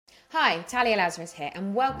Hi, Talia Lazarus here,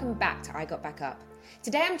 and welcome back to I Got Back Up.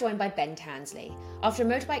 Today I'm joined by Ben Tansley. After a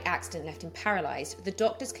motorbike accident left him paralysed, the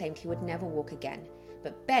doctors claimed he would never walk again.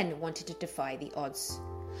 But Ben wanted to defy the odds.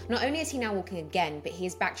 Not only is he now walking again, but he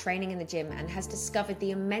is back training in the gym and has discovered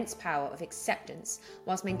the immense power of acceptance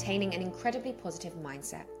whilst maintaining an incredibly positive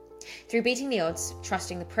mindset. Through beating the odds,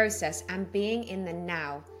 trusting the process, and being in the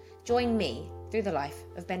now, join me through the life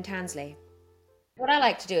of Ben Tansley. What I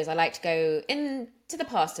like to do is I like to go into the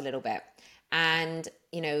past a little bit and,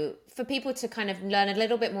 for people to kind of learn a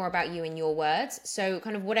little bit more about you in your words. So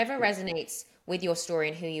kind of whatever resonates with your story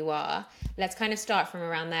and who you are, let's kind of start from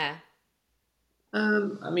around there.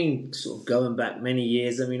 Sort of going back many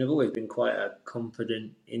years, I've always been quite a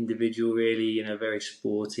confident individual, really, very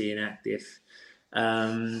sporty and active.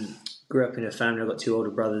 Grew up in a family, I've got two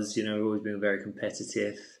older brothers, we've always been very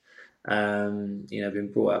competitive.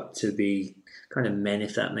 Been brought up to be kind of men,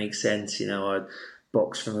 if that makes sense. I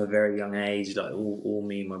boxed from a very young age, like all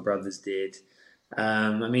me and my brothers did.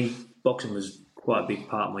 Boxing was quite a big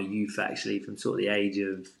part of my youth, actually, from sort of the age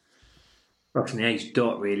of, well, from the age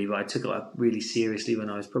dot, really, but I took it up really seriously when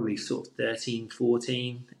I was probably sort of 13,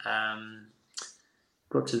 14.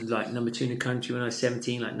 Got to like number 2 in the country when I was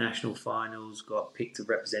 17, like national finals, got picked to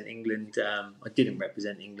represent England. I didn't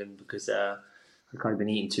represent England because I'd kind of been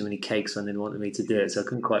eating too many cakes and they wanted me to do it, so I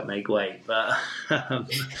couldn't quite make weight, but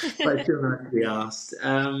it's still nice to be asked.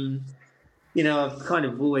 I've kind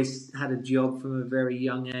of always had a job from a very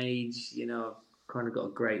young age. I've kind of got a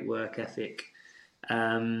great work ethic.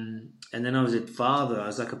 And then I was a father. I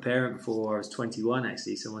was like a parent before I was 21,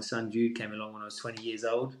 actually. So my son Jude came along when I was 20 years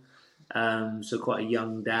old. So quite a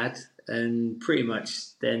young dad. And pretty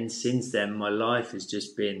much then, since then, my life has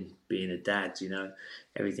just been being a dad.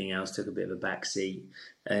 Everything else took a bit of a back seat.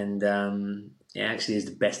 And it actually is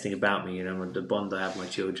the best thing about me. The bond I have with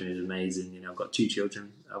my children is amazing. I've got 2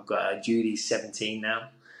 children. I've got Judy's 17 now,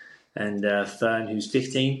 and Fern, who's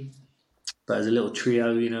 15. But as a little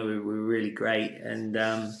trio, we're really great. And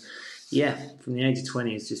from the age of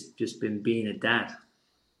 20, it's just been being a dad.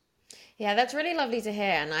 Yeah, that's really lovely to hear.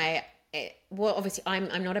 And obviously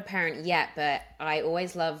I'm not a parent yet, but I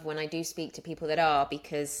always love when I do speak to people that are,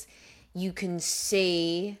 because you can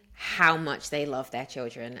see how much they love their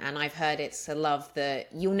children. And I've heard it's a love that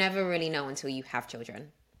you'll never really know until you have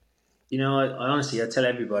children. I honestly, I tell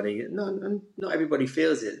everybody, not everybody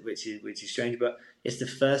feels it, which is strange, but it's the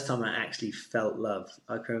first time I actually felt love.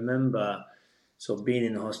 I can remember sort of being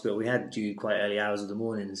in the hospital. We had Jude quite early hours of the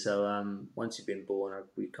morning, so once he'd been born,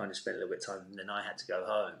 we kind of spent a little bit of time, and then I had to go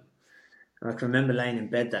home. And I can remember laying in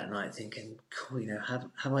bed that night thinking, God,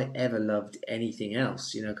 have I ever loved anything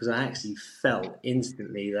else? Because I actually felt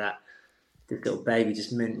instantly that this little baby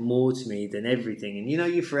just meant more to me than everything. And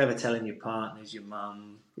you're forever telling your partners, your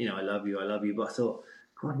mum, I love you. But I thought,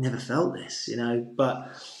 God, I've never felt this,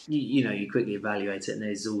 But you quickly evaluate it, and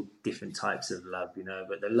there's all different types of love,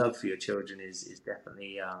 But the love for your children is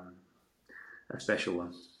definitely a special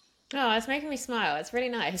one. Oh, it's making me smile. It's really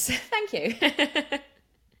nice. Thank you.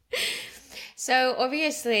 So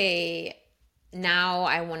obviously, now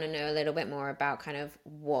I want to know a little bit more about kind of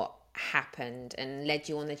what happened and led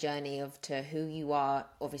you on the journey to who you are.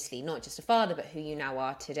 Obviously, not just a father, but who you now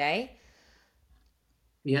are today.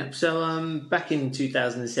 Yeah. So back in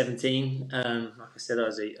 2017, like I said, I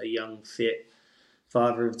was a young, fit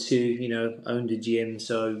father of 2. Owned a gym,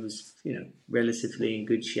 so I was relatively in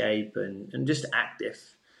good shape and just active.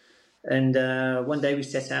 And one day we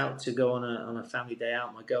set out to go on a family day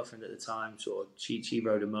out. My girlfriend at the time, she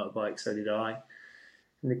rode a motorbike, so did I.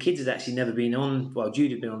 And the kids had actually never been on. Well, Jude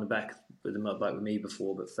had been on the back with the motorbike with me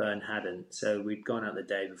before, but Fern hadn't. So we'd gone out the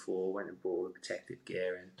day before, went and bought all the protective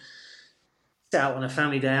gear, and set out on a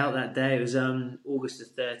family day out that day. It was August the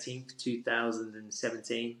 13th,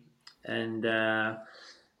 2017, and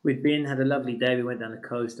we'd had a lovely day. We went down the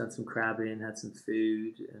coast, done some crabbing, had some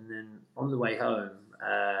food, and then on the way home,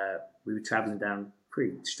 we were travelling down a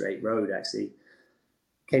pretty straight road, actually.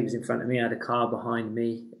 Kate was in front of me, I had a car behind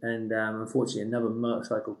me, and unfortunately another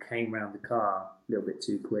motorcycle came round the car a little bit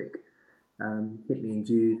too quick, hit me and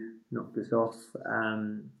Jude, knocked us off,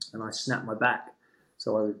 and I snapped my back.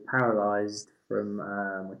 So I was paralysed from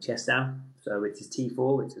my chest down, so which is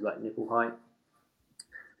T4, which is like nipple height.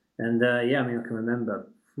 And I can remember,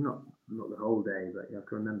 not the whole day, but I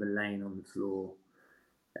can remember laying on the floor,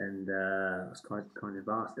 and I was kind of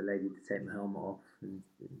asked the lady to take my helmet off, and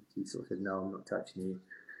she sort of said, "No, I'm not touching you."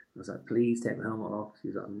 I was like, "Please take my helmet off." She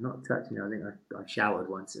was like, "I'm not touching you." I think I shouted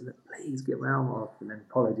once and said, "Please get my helmet off," and then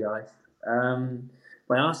apologised.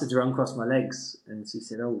 But I asked her to uncross my legs, and she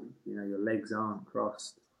said, "Oh, your legs aren't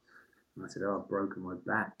crossed." And I said, "Oh, I've broken my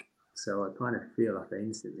back." So I kind of feel like I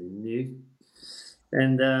instantly knew.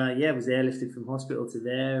 And was airlifted from hospital to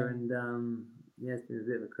there, and it's been a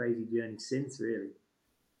bit of a crazy journey since, really.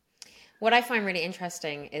 What I find really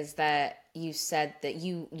interesting is that you said that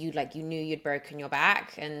you knew you'd broken your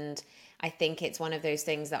back, and I think it's one of those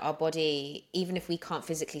things that our body, even if we can't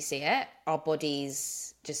physically see it, our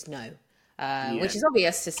bodies just know. Yeah, Which is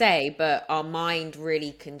obvious to say, but our mind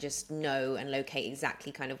really can just know and locate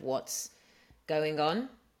exactly kind of what's going on.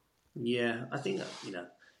 yeah. I think that,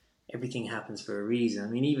 everything happens for a reason. I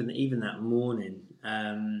mean, even that morning,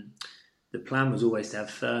 the plan was always to have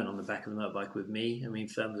Fern on the back of the motorbike with me. I mean,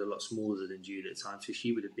 Fern was a lot smaller than Jude at the time, so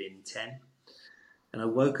she would have been 10. And I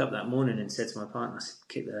woke up that morning and said to my partner, I said,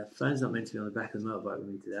 "Kit, the Fern's not meant to be on the back of the motorbike with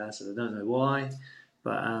me today." I said, "I don't know why,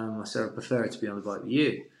 but I said, I prefer it to be on the bike with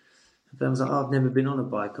you." And Fern was like, "Oh, I've never been on a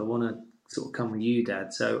bike. I want to sort of come with you,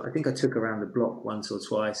 Dad." So I think I took her around the block once or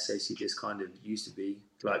twice, so she just kind of got used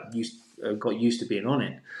to being on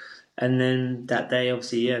it. And then that day,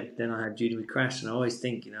 obviously, then I had Judy, we crashed. And I always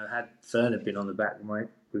think, had Fern had been on the back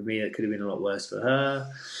with me, it could have been a lot worse for her.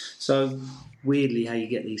 So weirdly, how you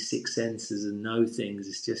get these sixth senses and know things,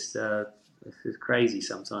 it's just crazy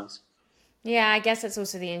sometimes. Yeah, I guess it's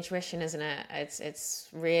also the intuition, isn't it? It's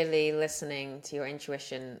really listening to your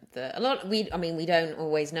intuition. We don't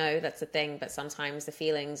always know, that's the thing, but sometimes the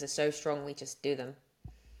feelings are so strong we just do them.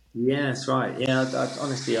 Yeah, that's right. Yeah,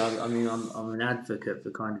 honestly, I mean, I'm an advocate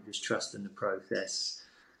for kind of just trusting the process,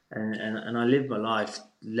 and I live my life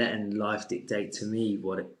letting life dictate to me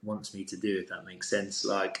what it wants me to do, if that makes sense.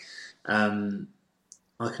 Like, um,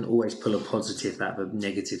 I can always pull a positive out of a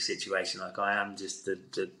negative situation. Like I am just the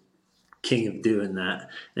king of doing that,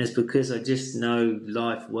 and it's because I just know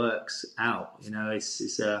life works out.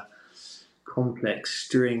 It's a complex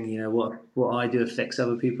string. What I do affects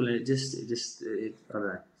other people, and I don't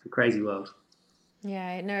know. It's a crazy world.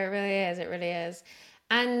 Yeah, no, it really is. It really is.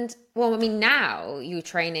 And well, I mean, now you're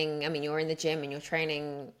training, I mean, you're in the gym and you're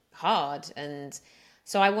training hard. And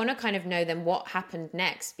so I want to kind of know then what happened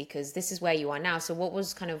next because this is where you are now. So what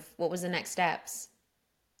was the next steps?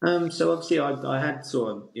 So obviously, I had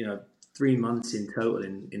sort of 3 months in total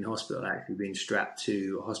in hospital, actually being strapped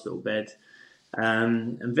to a hospital bed.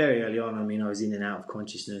 And very early on, I mean, I was in and out of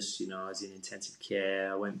consciousness. I was in intensive care.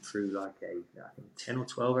 I went through like I think 10 or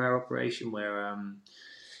 12 hour operation where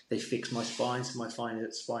they fixed my spine. So my spine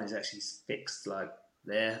is actually fixed like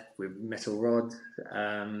there with metal rod.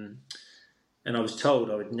 Um, and I was told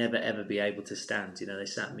I would never ever be able to stand. They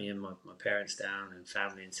sat me and my parents down and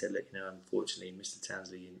family and said, "Look, unfortunately, Mr.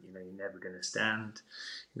 Tansley, you're never going to stand.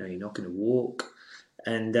 You're not going to walk."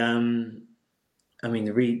 And I mean,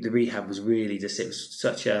 the rehab was really it was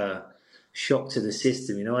such a shock to the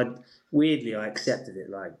system. I accepted it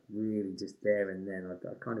like really just there and then. I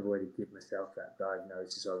kind of already give myself that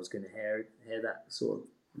diagnosis. I was going to hear that sort of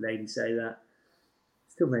lady say that.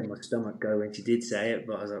 Still made my stomach go when she did say it,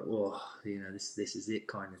 but I was like, "Oh, this is it,"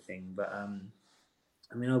 kind of thing. But I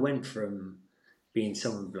mean, I went from being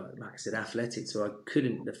someone like I said, athletic, so I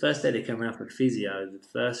couldn't. The first day they came around for physio, the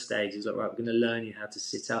first stage was like, "Right, we're going to learn you how to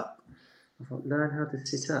sit up." I thought, learn how to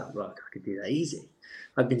sit up? Like, I could do that easy.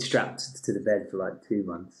 I've been strapped to the bed for like 2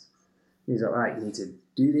 months. He's like, "Right, you need to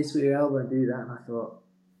do this with your elbow and do that." And I thought,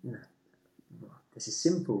 you this is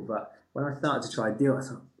simple. But when I started to try to do it, I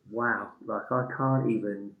thought, wow, like I can't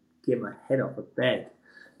even get my head off of bed.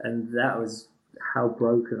 And that was how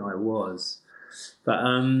broken I was. But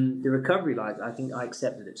the recovery, like, I think I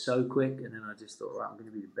accepted it so quick. And then I just thought, right, I'm going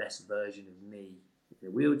to be the best version of me in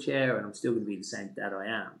a wheelchair, and I'm still going to be the same dad I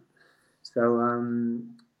am. So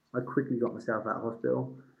I quickly got myself out of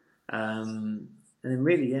hospital. And then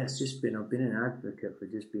really, yeah, I've been an advocate for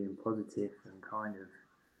just being positive and kind of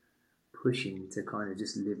pushing to kind of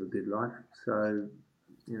just live a good life. So,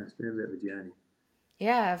 it's been a bit of a journey.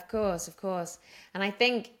 Yeah, of course, of course. And I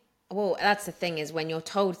think, well, that's the thing is when you're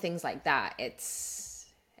told things like that, it's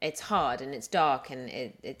hard and it's dark and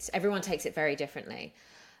it's everyone takes it very differently.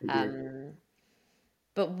 Agreed. Um,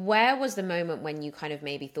 but where was the moment when you kind of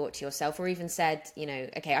maybe thought to yourself, or even said,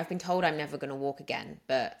 okay, I've been told I'm never going to walk again,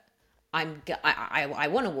 but I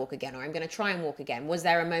want to walk again, or I'm going to try and walk again. Was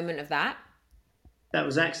there a moment of that? That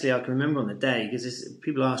was actually, I can remember on the day, because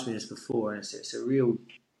people asked me this before, and it's a real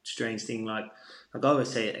strange thing. Like I always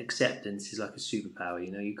say, acceptance is like a superpower.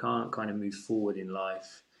 You can't kind of move forward in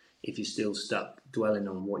life if you're still stuck dwelling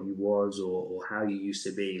on what you was or how you used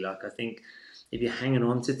to be. Like I think if you're hanging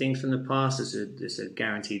on to things from the past, it's a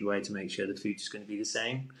guaranteed way to make sure the future's going to be the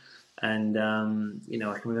same. And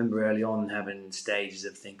I can remember early on having stages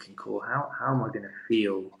of thinking, "Cool, how am I going to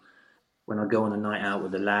feel when I go on a night out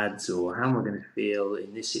with the lads, or how am I going to feel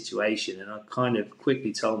in this situation? And I kind of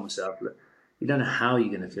quickly told myself, look, you don't know how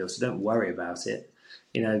you're going to feel, so don't worry about it.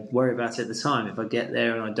 Worry about it at the time. If I get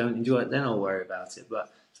there and I don't enjoy it, then I'll worry about it.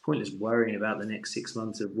 But it's pointless worrying about the next 6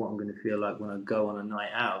 months of what I'm going to feel like when I go on a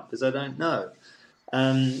night out, because I don't know.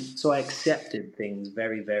 So I accepted things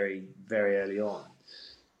very, very, very early on.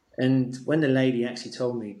 And when the lady actually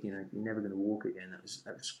told me, you're never going to walk again, that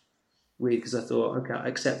was weird, because I thought, okay, I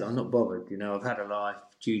accept it. I'm not bothered. I've had a life.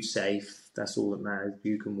 Jude's safe. That's all that matters.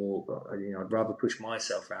 You can walk. I'd rather push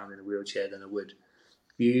myself around in a wheelchair than I would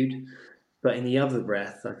Jude. But in the other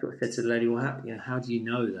breath, I sort of said to the lady, well, how do you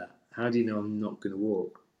know that? How do you know I'm not going to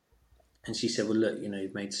walk? And she said, well, look,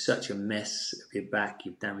 you've made such a mess of your back.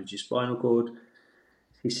 You've damaged your spinal cord.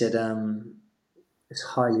 She said, it's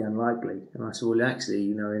highly unlikely. And I said, well,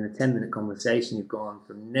 actually, in a 10-minute conversation, you've gone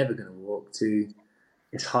from never going to walk to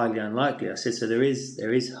it's highly unlikely. I said, so there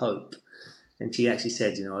is hope. And she actually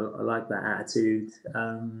said, I like that attitude.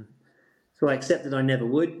 So I accepted I never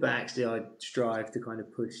would, but actually I strive to kind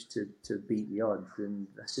of push to beat the odds. And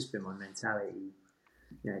that's just been my mentality.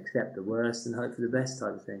 Accept the worst and hope for the best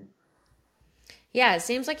type of thing. Yeah, it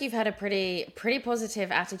seems like you've had a pretty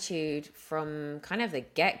positive attitude from kind of the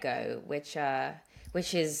get-go, which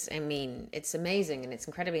is, I mean, it's amazing and it's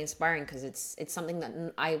incredibly inspiring, because it's something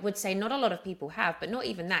that I would say not a lot of people have, but not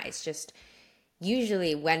even that. It's just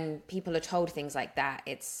usually when people are told things like that,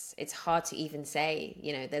 it's hard to even say,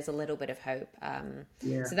 there's a little bit of hope.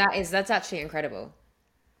 So that's actually incredible.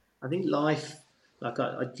 I think life, like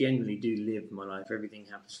I generally do live my life. Everything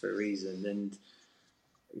happens for a reason. And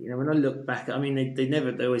when I look back, I mean,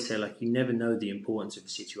 they always say, like, you never know the importance of a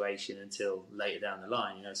situation until later down the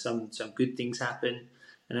line. Some good things happen,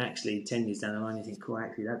 and actually 10 years down the line, you think, cool,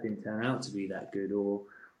 actually that didn't turn out to be that good, or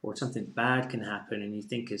something bad can happen, and you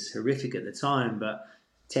think it's horrific at the time, but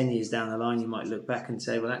 10 years down the line, you might look back and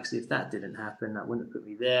say, well, actually, if that didn't happen, that wouldn't have put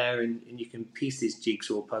me there, and you can piece this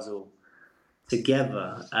jigsaw puzzle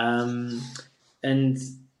together. And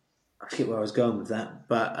I forget where I was going with that,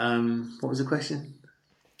 but what was the question?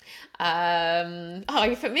 You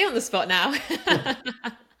put me on the spot now.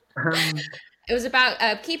 It was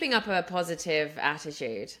about keeping up a positive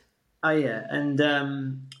attitude. Oh yeah, and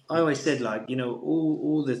I always said, like,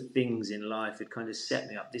 all the things in life had kind of set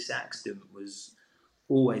me up. This accident was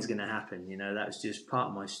always going to happen. That was just part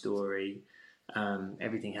of my story.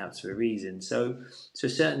 Everything happens for a reason. So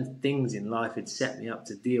certain things in life had set me up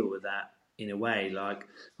to deal with that in a way. Like,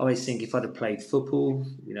 I always think if I'd have played football,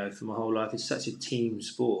 for my whole life, it's such a team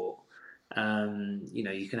sport.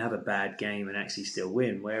 You can have a bad game and actually still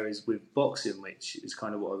win. Whereas with boxing, which is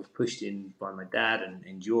kind of what I was pushed in by my dad and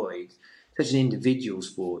enjoyed, such an individual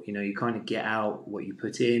sport. You kind of get out what you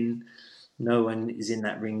put in. No one is in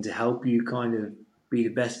that ring to help you kind of be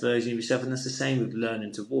the best version of yourself. And that's the same with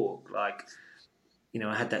learning to walk. Like,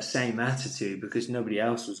 I had that same attitude because nobody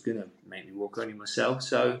else was going to make me walk, only myself.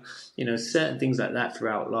 So, certain things like that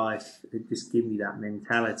throughout life, it just give me that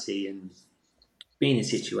mentality. And being in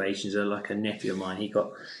situations like a nephew of mine, he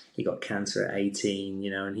got cancer at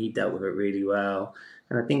 18, and he dealt with it really well.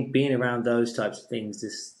 And I think being around those types of things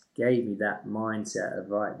just gave me that mindset of,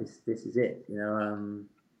 right, this is it,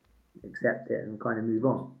 accept it and kind of move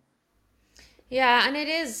on. Yeah, and it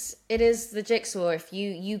is the jigsaw. If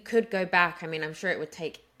you could go back, I mean, I'm sure it would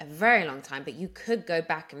take a very long time, but you could go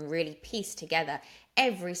back and really piece together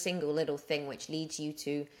every single little thing which leads you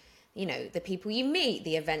to, the people you meet,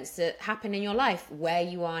 the events that happen in your life, where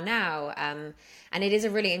you are now. And it is a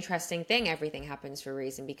really interesting thing. Everything happens for a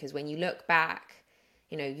reason, because when you look back,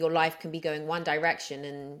 your life can be going one direction,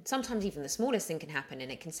 and sometimes even the smallest thing can happen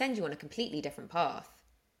and it can send you on a completely different path.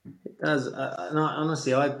 It does, and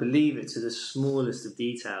honestly, I believe it to the smallest of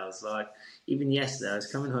details. Like, even yesterday, I was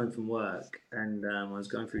coming home from work, and I was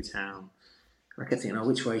going through town. I kept thinking,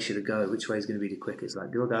 which way should I go? Which way is going to be the quickest?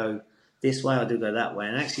 Like, do I go this way or do I go that way?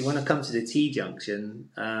 And actually, when I come to the T-junction,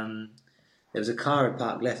 there was a car had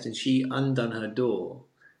parked left, and she undone her door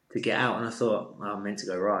to get out, and I thought, I'm meant to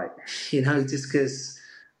go right. Just because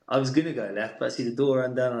I was going to go left, but I see the door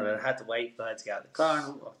undone, and I had to wait for her to get out of the car,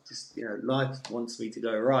 and life wants me to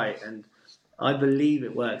go right. And I believe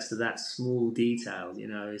it works to that small detail,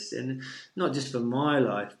 and not just for my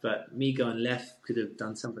life, but me going left could have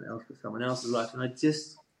done something else for someone else's life. And I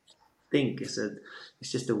just think it's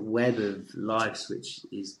just a web of lives which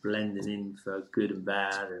is blending in for good and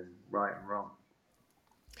bad and right and wrong.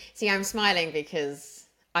 See, I'm smiling because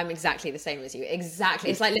I'm exactly the same as you. Exactly.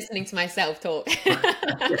 It's like listening to myself talk.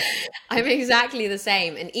 I'm exactly the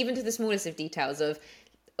same. And even to the smallest of details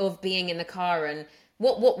of being in the car and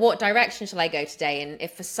what direction shall I go today? And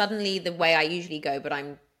if for suddenly the way I usually go, but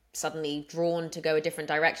I'm suddenly drawn to go a different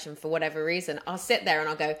direction for whatever reason, I'll sit there and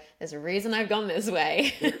I'll go, there's a reason I've gone this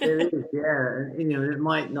way. There is, yeah, and it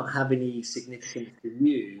might not have any significance to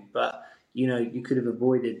you, but you could have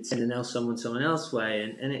avoided sending someone else way,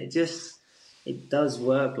 and it does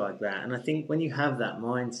work like that. And I think when you have that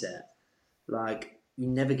mindset, like you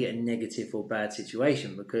never get a negative or bad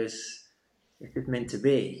situation because it's just meant to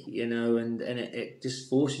be, and it just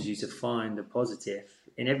forces you to find the positive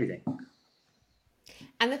in everything.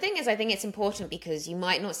 And the thing is, I think it's important because you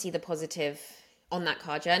might not see the positive on that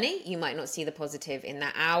car journey. You might not see the positive in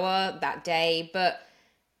that hour, that day, but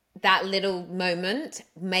that little moment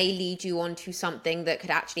may lead you on to something that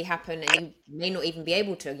could actually happen, and you may not even be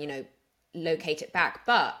able to, locate it back,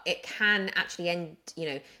 but it can actually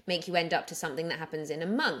make you end up to something that happens in a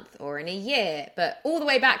month or in a year, but all the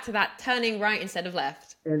way back to that turning right instead of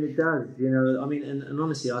left. And it does, I mean, and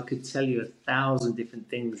honestly, I could tell you 1,000 different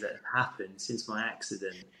things that have happened since my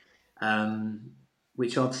accident,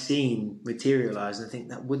 which I've seen materialise, and I think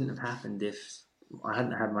that wouldn't have happened if I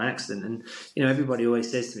hadn't had my accident. And everybody always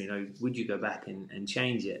says to me, would you go back and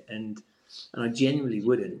change it? And I genuinely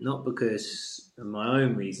wouldn't, not because of my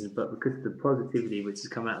own reasons, but because of the positivity which has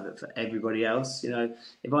come out of it for everybody else. If I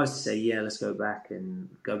was to say, yeah, let's go back to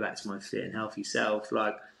my fit and healthy self,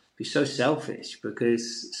 like, be so selfish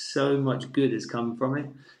because so much good has come from it.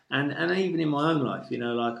 And even in my own life,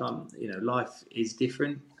 life is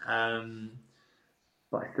different.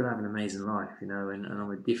 But I still have an amazing life, and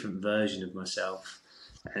I'm a different version of myself.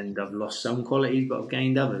 And I've lost some qualities, but I've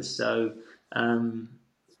gained others. So, I'm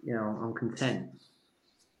content.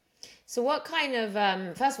 So what kind of,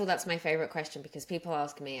 first of all, that's my favorite question because people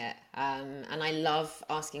ask me it. And I love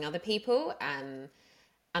asking other people. And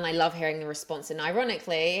I love hearing the response. And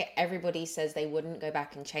ironically, everybody says they wouldn't go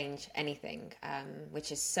back and change anything,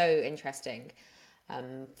 which is so interesting.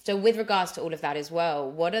 So with regards to all of that as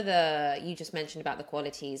well, what are you just mentioned about the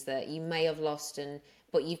qualities that you may have lost and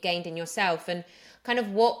what you've gained in yourself, and kind of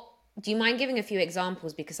do you mind giving a few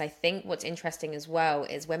examples? Because I think what's interesting as well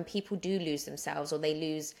is when people do lose themselves or they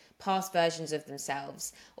lose past versions of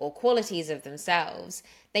themselves or qualities of themselves,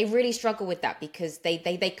 they really struggle with that because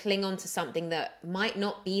they cling on to something that might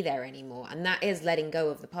not be there anymore. And that is letting go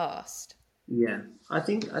of the past. Yeah, I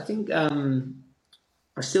think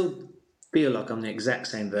I still feel like I'm the exact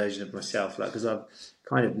same version of myself, like, because I've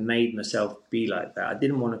kind of made myself be like that. I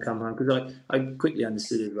didn't want to come home because I quickly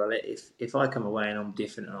understood as well, if I come away and I'm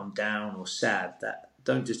different and I'm down or sad, that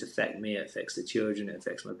don't just affect me, it affects the children, it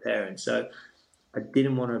affects my parents. So I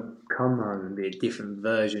didn't want to come home and be a different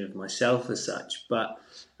version of myself as such. But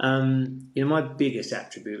my biggest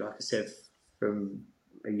attribute, like I said, from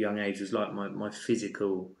a young age was like my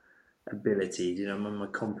physical ability, my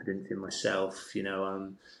confidence in myself.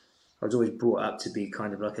 I was always brought up to be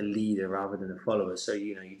kind of like a leader rather than a follower. So,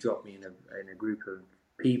 you drop me in a group of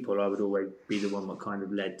people, I would always be the one that kind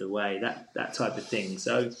of led the way, that type of thing.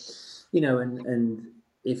 So, and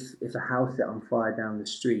if a house set on fire down the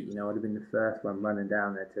street, I'd have been the first one running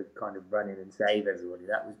down there to kind of run in and save everybody.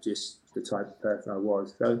 That was just the type of person I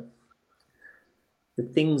was. So the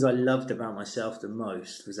things I loved about myself the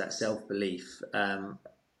most was that self-belief,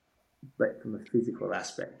 but from a physical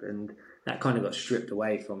aspect, and that kind of got stripped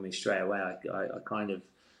away from me straight away. I kind of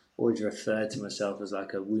always referred to myself as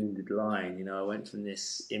like a wounded lion. I went from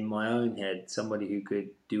this, in my own head, somebody who could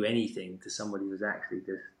do anything to somebody who was actually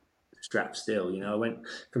just strapped still. I went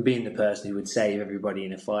from being the person who would save everybody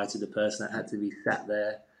in a fire to the person that had to be sat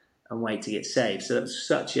there and wait to get saved. So that was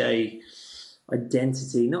such a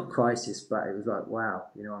identity, not crisis, but it was like, wow,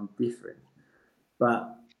 I'm different.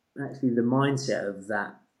 But actually the mindset of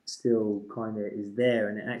that still kind of is there,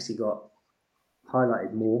 and it actually got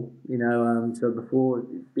highlighted more. So before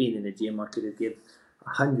being in the gym, I could have given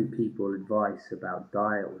 100 people advice about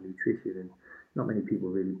diet or nutrition, and not many people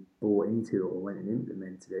really bought into it or went and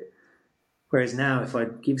implemented it. Whereas now, if I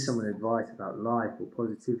give someone advice about life or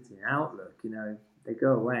positivity and outlook, they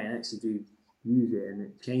go away and actually do use it, and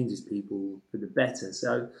it changes people for the better.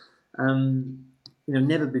 So,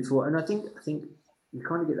 never before, and I think you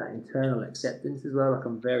kind of get that internal acceptance as well. Like,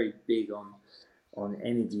 I'm very big on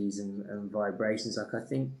energies and vibrations. Like, I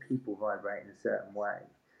think people vibrate in a certain way,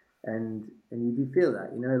 and you do feel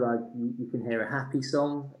that, like you can hear a happy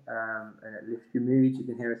song and it lifts your mood. You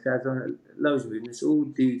can hear a sad song, it lowers your mood, and it's all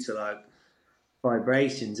due to like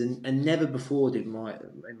vibrations. And never before in my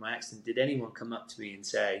accident did anyone come up to me and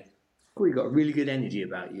say, "Oh, you got a really good energy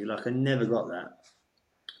about you." Like, I never got that.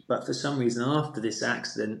 But for some reason, after this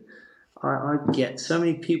accident, I get so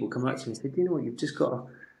many people come up to me and say, "Do you know what? You've just got a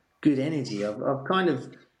good energy."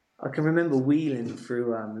 I can remember wheeling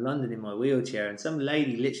through London in my wheelchair, and some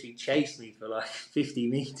lady literally chased me for like 50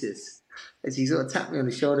 meters. And she sort of tapped me on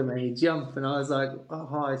the shoulder, made me jump, and I was like, "Oh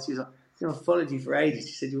hi." She was like, "I've followed you for ages."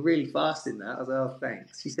 She said, "You're really fast in that." I was like, "Oh,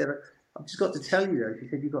 thanks." She said, "I've just got to tell you though." She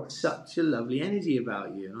said, "You've got such a lovely energy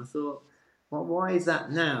about you," and I thought, "Well, why is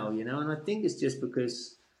that now?" And I think it's just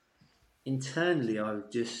because internally I was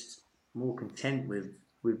just more content with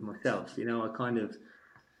myself.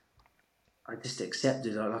 I just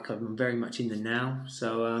accepted. I'm very much in the now.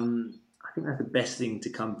 So I think that's the best thing to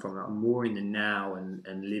come from it. I'm more in the now and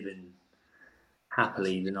living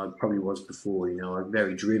happily than I probably was before. I was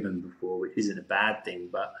very driven before, which isn't a bad thing,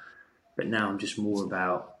 but now I'm just more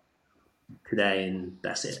about today, and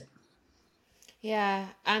that's it. Yeah,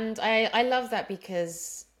 and I love that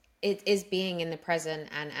because it is being in the present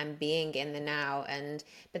and being in the now. And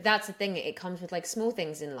but that's the thing, it comes with like small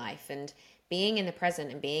things in life, and being in the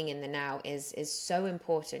present and being in the now is so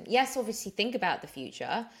important. Yes, obviously think about the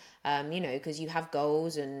future, because you have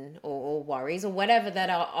goals or worries or whatever that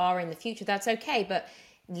are in the future. That's okay, but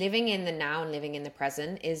living in the now and living in the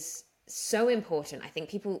present is so important. I think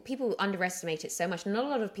people underestimate it so much. Not a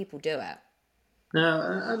lot of people do it. No,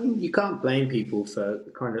 I mean you can't blame people for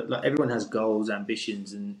kind of like everyone has goals,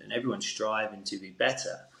 ambitions, and everyone's striving to be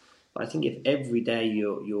better. But I think if every day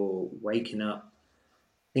you're waking up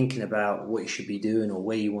thinking about what you should be doing or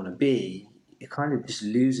where you want to be, you're kind of just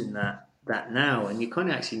losing that now, and you're kind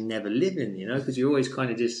of actually never living, because you're always kind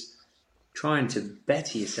of just trying to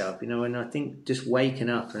better yourself, And I think just waking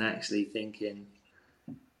up and actually thinking,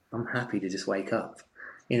 I'm happy to just wake up.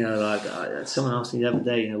 Someone asked me the other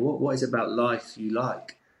day, what is it about life you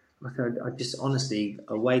like? I said,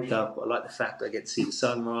 I wake up. I like the fact that I get to see the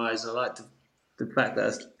sunrise. I like the fact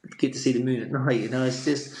that I get to see the moon at night. It's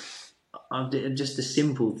just the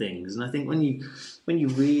simple things. And I think when you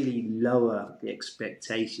really lower the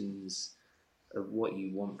expectations of what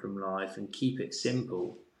you want from life and keep it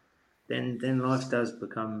simple, then life does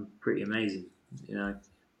become pretty amazing. You know.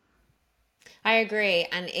 I agree,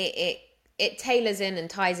 and it tailors in and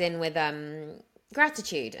ties in with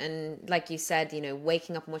gratitude, and like you said,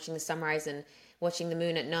 waking up and watching the sunrise and watching the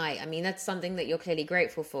moon at night. I mean, that's something that you're clearly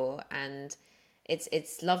grateful for, and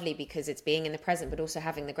it's lovely because it's being in the present, but also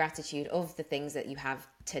having the gratitude of the things that you have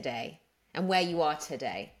today and where you are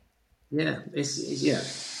today. Yeah, yeah.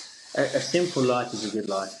 A simple life is a good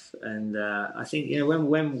life, and I think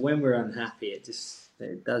when we're unhappy,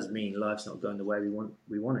 it does mean life's not going the way we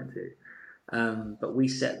want it to. But we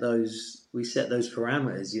set those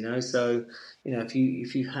parameters, So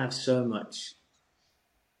if you have so much,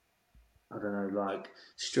 I don't know, like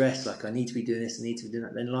stress, like I need to be doing this, I need to be doing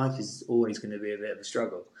that, then life is always going to be a bit of a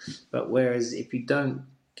struggle. But whereas if you don't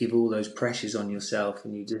give all those pressures on yourself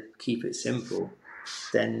and you just keep it simple,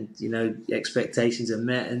 then expectations are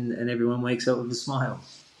met and everyone wakes up with a smile.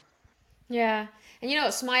 Yeah. And you know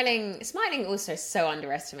what, smiling also so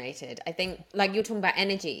underestimated. I think like you're talking about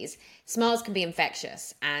energies, smiles can be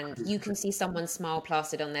infectious, and you can see someone's smile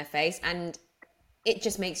plastered on their face and it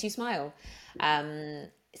just makes you smile.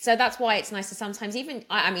 So that's why it's nice to sometimes even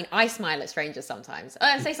I mean I smile at strangers sometimes.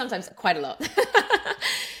 I say sometimes quite a lot.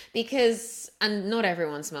 Because and not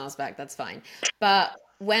everyone smiles back, that's fine. But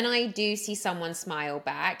when I do see someone smile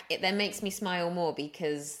back, it then makes me smile more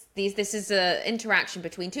because this is a interaction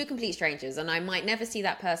between two complete strangers and I might never see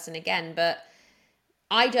that person again, but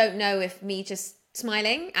I don't know if me just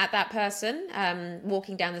smiling at that person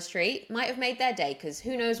walking down the street might have made their day because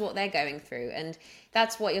who knows what they're going through. And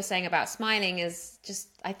that's what you're saying about smiling is just,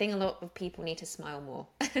 I think a lot of people need to smile more.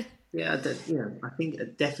 Yeah, I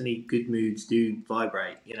think definitely good moods do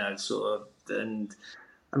vibrate, sort of. And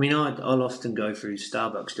I mean, I'll often go through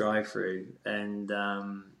Starbucks drive-through and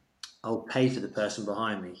I'll pay for the person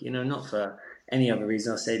behind me, not for any other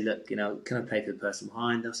reason. I'll say, look, can I pay for the person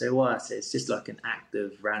behind? They'll say, why? I say, it's just like an act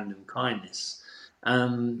of random kindness.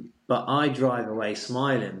 But I drive away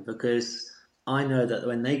smiling because I know that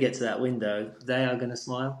when they get to that window, they are going to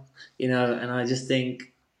smile, and I just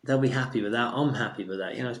think they'll be happy with that. I'm happy with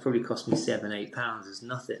that. It's probably cost me £7-8. It's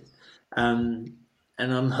nothing. Um,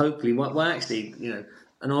 and I'm hopefully, well, actually,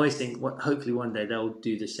 and I always think, hopefully one day they'll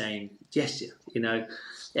do the same gesture.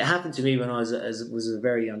 It happened to me when I was a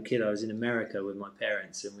very young kid. I was in America with my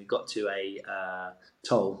parents, and we got to a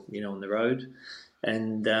toll, on the road,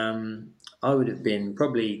 and I would have been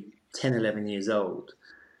probably 10, 11 years old.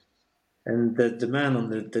 And the man on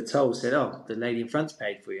the toll said, "Oh, the lady in front's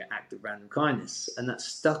paid for your act of random kindness," and that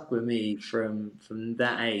stuck with me from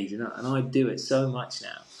that age, and I do it so much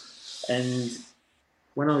now. And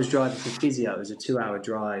when I was driving for physio, it was a 2-hour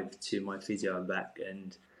drive to my physio and back,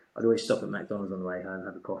 and I'd always stop at McDonald's on the way home,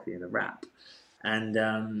 have a coffee and a wrap.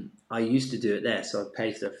 And I used to do it there, so I'd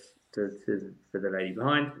pay for the lady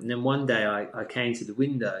behind. And then one day I came to the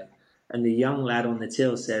window, and the young lad on the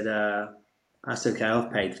till said, "That's okay,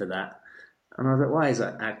 I've paid for that." And I was like, "Why?" He's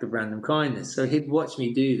like, "Act of random kindness." So he'd watched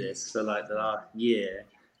me do this for like the last year,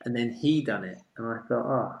 and then he done it, and I thought,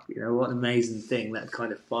 "Oh, what an amazing thing that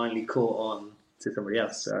kind of finally caught on to somebody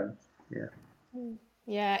else." So yeah.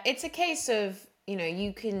 Yeah, it's a case of,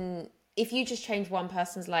 you can, if you just change one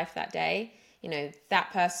person's life that day,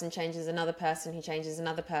 that person changes another person who changes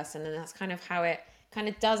another person. And that's kind of how it kind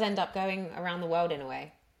of does end up going around the world in a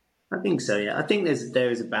way. I think so. Yeah, I think there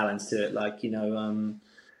is a balance to it. Like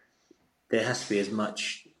there has to be as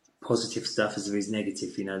much positive stuff as there is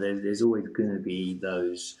negative. There's always going to be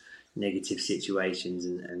those negative situations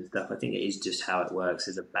and stuff. I think it is just how it works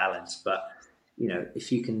as a balance. But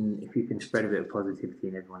if you can spread a bit of positivity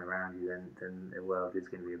in everyone around you, then the world is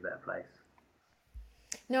going to be a better place.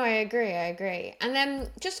 No, I agree. I agree. And then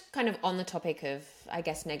just kind of on the topic of, I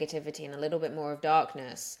guess, negativity and a little bit more of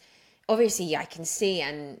darkness. Obviously, I can see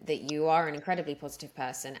and that you are an incredibly positive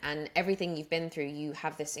person, and everything you've been through, you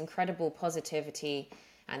have this incredible positivity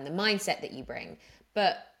and the mindset that you bring.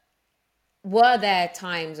 But were there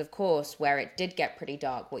times, of course, where it did get pretty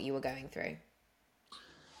dark what you were going through?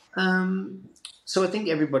 Um, so I think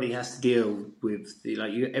everybody has to deal with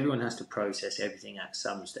everyone has to process everything at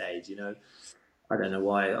some stage. I don't know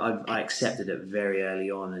why. I accepted it very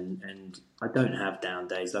early on, and I don't have down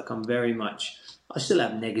days. Like I'm very much. I still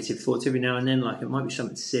have negative thoughts every now and then. Like it might be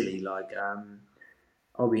something silly. Like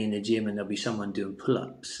I'll be in the gym and there'll be someone doing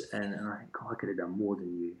pull-ups, and I think, I could have done more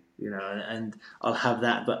than you. And I'll have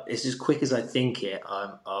that. But it's as quick as I think it,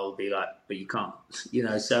 I'll be like, but you can't.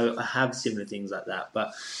 So I have similar things like that.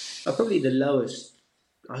 But probably the lowest.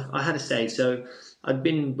 I had a stage. So I'd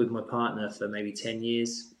been with my partner for maybe 10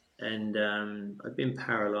 years, and I'd been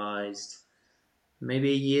paralysed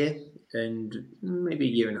maybe a year and maybe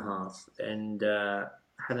a year and a half, and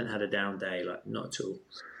hadn't had a down day, like not at all.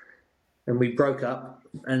 And we broke up,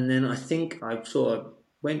 and then I think I sort of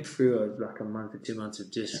went through like a month or 2 months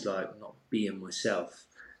of just like not being myself.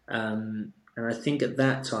 And I think at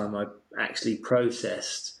that time I actually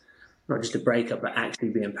processed not just a breakup, but actually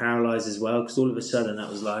being paralysed as well. Because all of a sudden I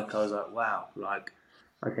was like, wow, like,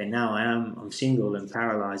 okay, now I'm single and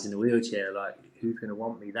paralysed in a wheelchair. Like, who's going to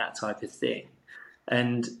want me? That type of thing.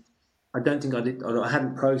 And I don't think I did. I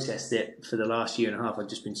hadn't processed it for the last year and a half. I'd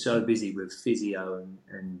just been so busy with physio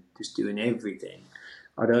and just doing everything.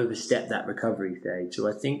 I'd overstepped that recovery stage. So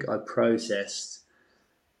I think I processed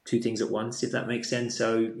two things at once, if that makes sense.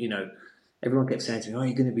 So, everyone kept saying to me, "Oh,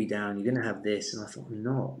 you're going to be down. You're going to have this," and I thought, "I'm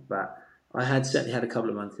not." But I had certainly had a couple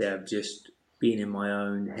of months there of just being in my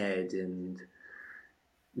own head, and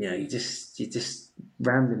you just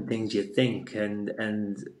random things you think, and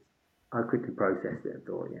I quickly processed it and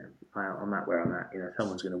thought, yeah, I'm at where I'm at.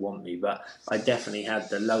 Someone's going to want me. But I definitely had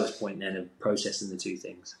the lowest point then of processing the two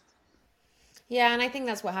things. Yeah, and I think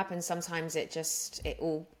that's what happens. Sometimes it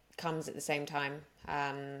all comes at the same time.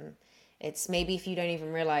 It's maybe if you don't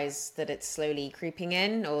even realize that it's slowly creeping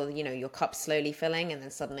in, or your cup's slowly filling, and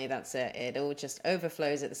then suddenly that's it. It all just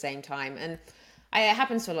overflows at the same time, and it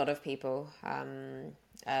happens to a lot of people.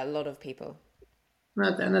 A lot of people.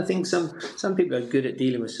 And I think some people are good at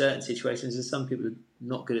dealing with certain situations, and some people are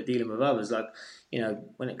not good at dealing with others. Like,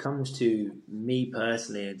 when it comes to me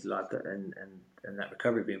personally, it's like and that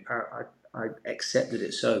recovery being I accepted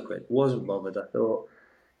it so quick, wasn't bothered. I thought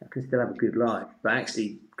I can still have a good life, but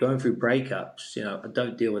actually going through breakups, I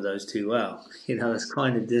don't deal with those too well. It's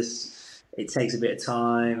kind of just it takes a bit of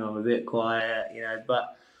time. I'm a bit quiet,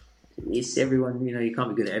 but it's everyone. You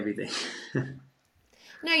can't be good at everything.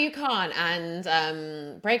 No, you can't. And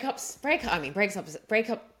breakups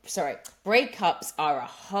are a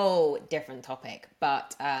whole different topic.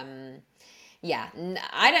 But yeah,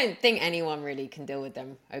 I don't think anyone really can deal with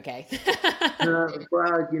them. Okay.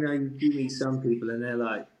 Well, you do meet some people and they're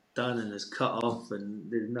like done and it's cut off and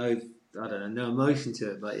there's no, I don't know, no emotion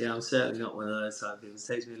to it. But yeah, I'm certainly not one of those type of people. It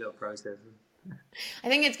takes me a little processing. I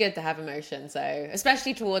think it's good to have emotion, so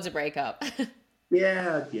especially towards a breakup.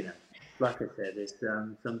 Yeah, like I said, there's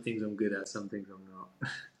some things I'm good at, some things I'm not.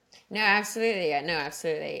 No, absolutely. Yeah, no,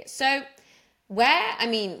 absolutely. So, where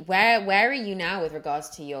are you now with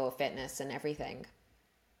regards to your fitness and everything?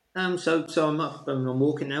 So I'm up, I'm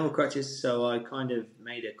walking now with crutches. So I kind of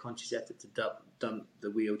made a conscious effort to dump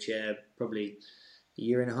the wheelchair probably a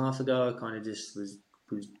year and a half ago. I kind of just was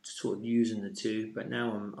sort of using the two, but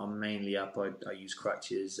now I'm mainly up. I use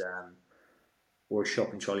crutches. or a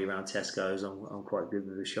shopping trolley around Tesco's. I'm quite good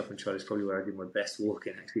with the shopping trolley. It's probably where I do my best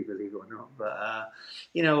walking, actually, believe it or not. But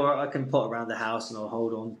or I can pot around the house and I'll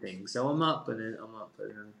hold on things. So I'm up,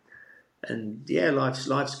 and yeah,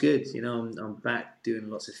 life's good. I'm back doing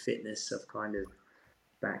lots of fitness. I've kind of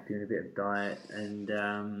back doing a bit of diet, and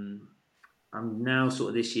I'm now sort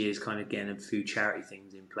of this year's kind of getting a few charity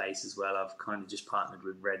things in place as well. I've kind of just partnered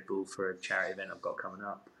with Red Bull for a charity event I've got coming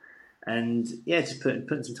up. And yeah, just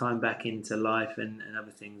putting some time back into life and other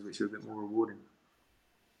things which are a bit more rewarding.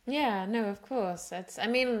 Yeah, no, of course. That's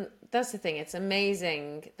the thing. It's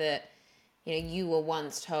amazing that, you were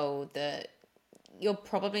once told that you're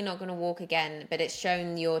probably not going to walk again, but it's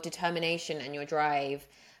shown your determination and your drive,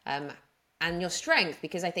 and your strength,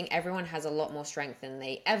 because I think everyone has a lot more strength than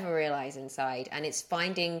they ever realize inside. And it's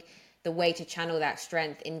finding the way to channel that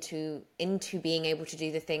strength into being able to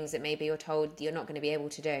do the things that maybe you're told you're not going to be able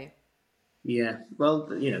to do. Yeah, well,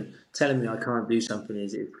 telling me I can't do something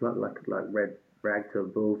is it's like red rag to a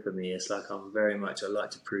bull for me. It's like I like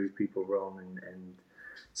to prove people wrong, and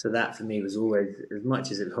so that for me was always, as much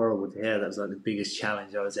as it's horrible to hear, that was like the biggest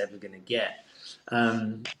challenge I was ever going to get.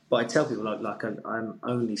 But I tell people I'm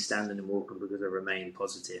only standing and walking because I remain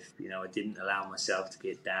positive. I didn't allow myself to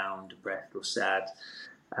get down, depressed, or sad.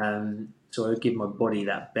 So I give my body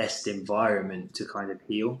that best environment to kind of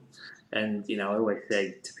heal. And I always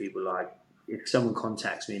say to people, like, if someone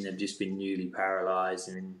contacts me and they've just been newly paralysed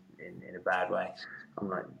and in a bad way, I'm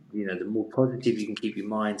like, the more positive you can keep your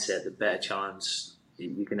mindset, the better chance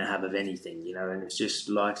you're going to have of anything, and it's just,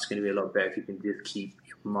 life's going to be a lot better if you can just keep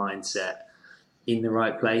your mindset in the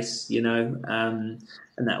right place, and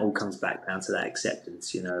that all comes back down to that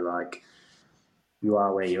acceptance, like, you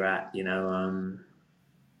are where you're at,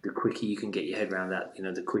 the quicker you can get your head around that,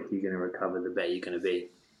 the quicker you're going to recover, the better you're going to be.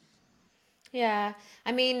 Yeah,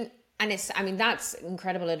 I mean, that's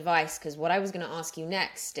incredible advice, because what I was going to ask you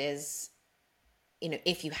next is,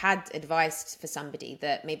 if you had advice for somebody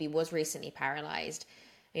that maybe was recently paralyzed,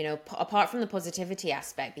 apart from the positivity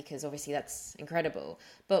aspect, because obviously that's incredible,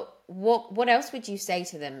 but what else would you say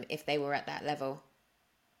to them if they were at that level?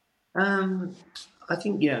 I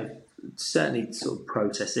think, certainly sort of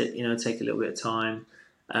process it, take a little bit of time.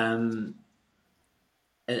 And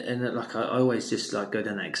like, I always just like go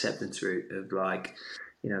down that acceptance route of, like,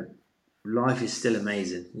 life is still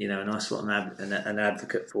amazing, and that's what I'm an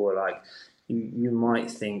advocate for. Like, you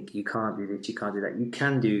might think you can't do this, you can't do that. You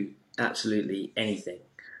can do absolutely anything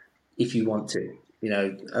if you want to.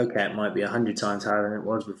 Okay, it might be 100 times harder than it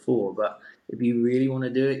was before, but if you really want to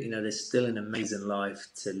do it, there's still an amazing life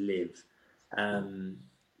to live. And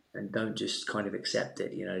don't just kind of accept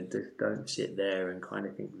it, just don't sit there and kind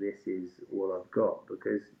of think this is all I've got,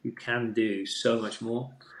 because you can do so much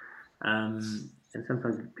more. And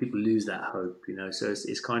sometimes people lose that hope, so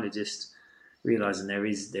it's kind of just realizing there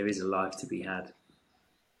is a life to be had.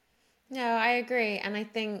 No, I agree. And I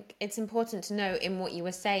think it's important to know in what you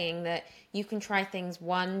were saying that you can try things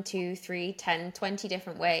 1, 2, 3, 10, 20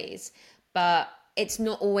 different ways, but it's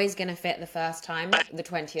not always going to fit the first time, the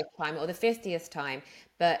 20th time, or the 50th time.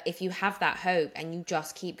 But if you have that hope and you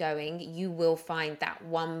just keep going, you will find that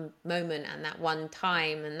one moment and that one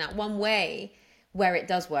time and that one way where it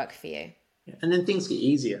does work for you. And then things get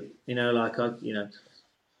easier, like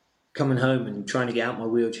coming home and trying to get out my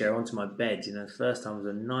wheelchair onto my bed, the first time was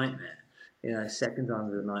a nightmare. Second time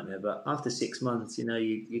was a nightmare. But after 6 months,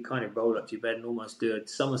 you kind of roll up to your bed and almost do a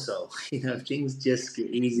somersault. Things just get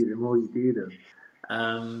easier the more you do them.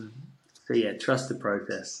 So yeah, trust the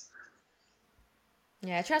process.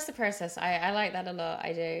 Yeah, trust the process. I like that a lot.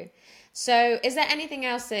 I do. So is there anything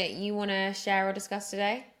else that you want to share or discuss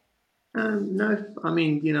today? No, I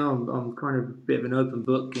mean, I'm kind of a bit of an open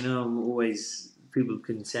book. I'm always, people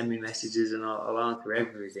can send me messages and I'll answer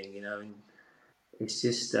everything. And it's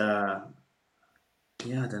just, yeah,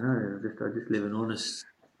 I don't know. I just live an honest,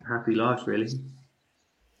 happy life, really.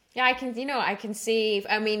 Yeah, I can see,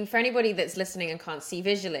 for anybody that's listening and can't see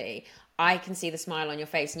visually, I can see the smile on your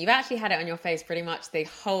face, and you've actually had it on your face pretty much the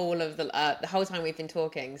whole time we've been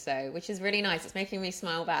talking. So, which is really nice. It's making me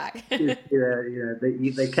smile back. Yeah,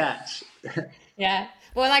 they catch. Yeah.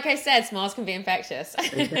 Well, like I said, smiles can be infectious.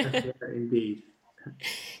 They catch, yeah, indeed.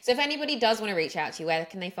 So if anybody does want to reach out to you, where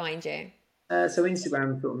can they find you? So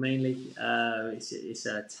Instagram, sort of mainly. It's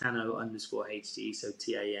Tano_HG, so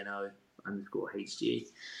TANO_HG.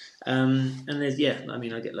 And there's,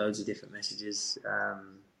 I get loads of different messages.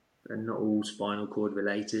 And not all spinal cord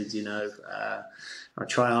related, I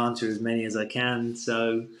try to answer as many as I can.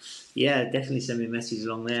 So yeah, definitely send me a message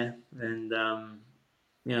along there. And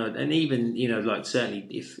and even, like, certainly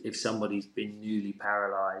if somebody's been newly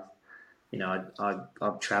paralysed,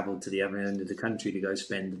 I've travelled to the other end of the country to go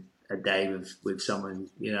spend a day with someone,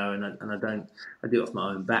 and I do it off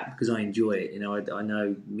my own back because I enjoy it. I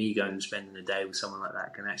know me going and spending a day with someone like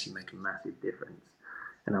that can actually make a massive difference,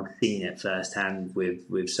 and I've seen it firsthand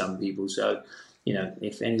with some people. So,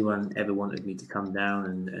 if anyone ever wanted me to come down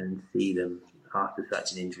and see them after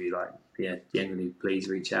such an injury, generally please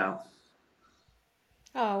reach out.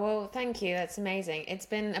 Oh, well, thank you. That's amazing. It's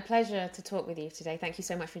been a pleasure to talk with you today. Thank you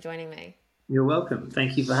so much for joining me. You're welcome.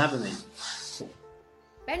 Thank you for having me.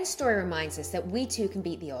 Ben's story reminds us that we too can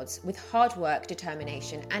beat the odds with hard work,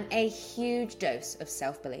 determination, and a huge dose of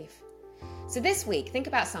self-belief. So this week, think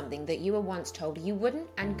about something that you were once told you wouldn't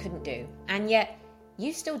and couldn't do, and yet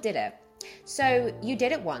you still did it. So you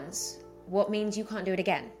did it once. What means you can't do it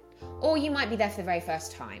again? Or you might be there for the very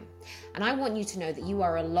first time. And I want you to know that you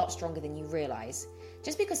are a lot stronger than you realize.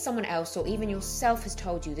 Just because someone else or even yourself has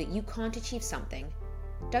told you that you can't achieve something,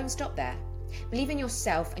 don't stop there. Believe in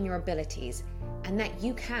yourself and your abilities, and that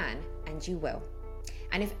you can and you will.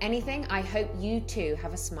 And if anything, I hope you too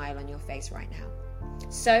have a smile on your face right now.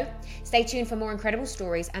 So, stay tuned for more incredible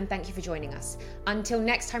stories, and thank you for joining us. Until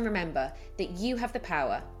next time, remember that you have the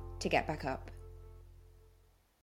power to get back up.